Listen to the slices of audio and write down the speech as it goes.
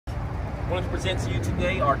wanted to present to you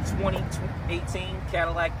today our 2018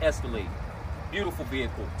 Cadillac Escalade. Beautiful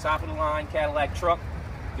vehicle, top of the line Cadillac truck.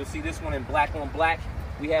 You'll see this one in black on black.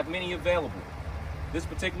 We have many available. This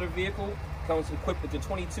particular vehicle comes equipped with the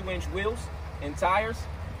 22-inch wheels and tires,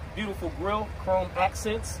 beautiful grille, chrome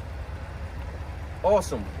accents,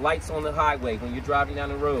 awesome lights on the highway when you're driving down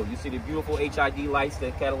the road. You see the beautiful HID lights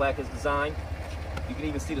that Cadillac has designed. You can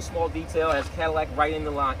even see the small detail as Cadillac right in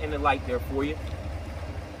the light there for you.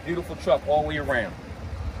 Beautiful truck all the way around.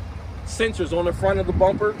 Sensors on the front of the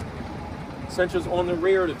bumper, sensors on the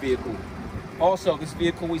rear of the vehicle. Also, this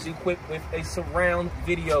vehicle is equipped with a surround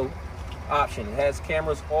video option. It has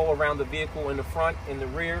cameras all around the vehicle, in the front, in the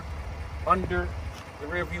rear, under the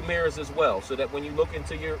rear view mirrors as well, so that when you look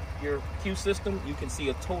into your Q system, you can see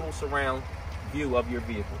a total surround view of your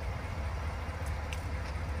vehicle.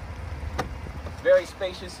 Very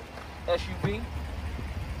spacious SUV,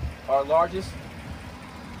 our largest.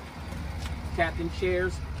 Captain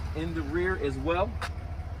chairs in the rear as well.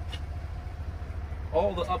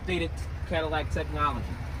 All the updated Cadillac technology.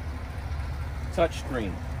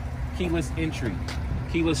 Touchscreen, keyless entry,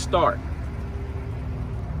 keyless start.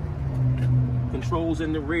 Controls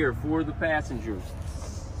in the rear for the passengers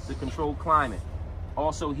to control climate.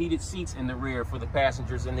 Also heated seats in the rear for the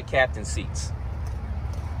passengers in the captain seats.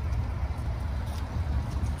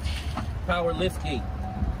 Power liftgate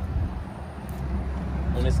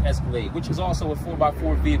on this Escalade, which is also a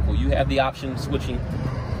 4x4 vehicle. You have the option of switching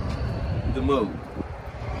the mode.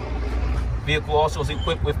 Vehicle also is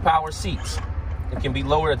equipped with power seats. It can be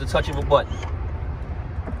lowered at the touch of a button.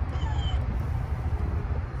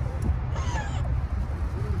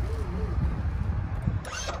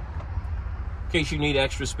 In case you need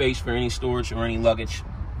extra space for any storage or any luggage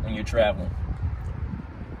when you're traveling.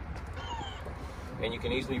 And you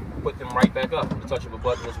can easily put them right back up at the touch of a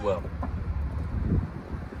button as well.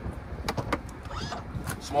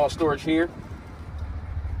 Small storage here.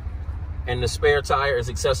 And the spare tire is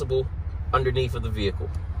accessible underneath of the vehicle.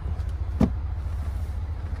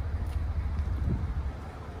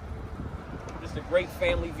 This is a great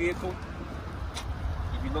family vehicle.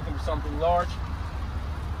 If you're looking for something large,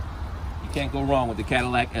 you can't go wrong with the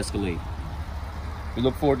Cadillac Escalade. We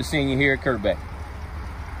look forward to seeing you here at Curveback.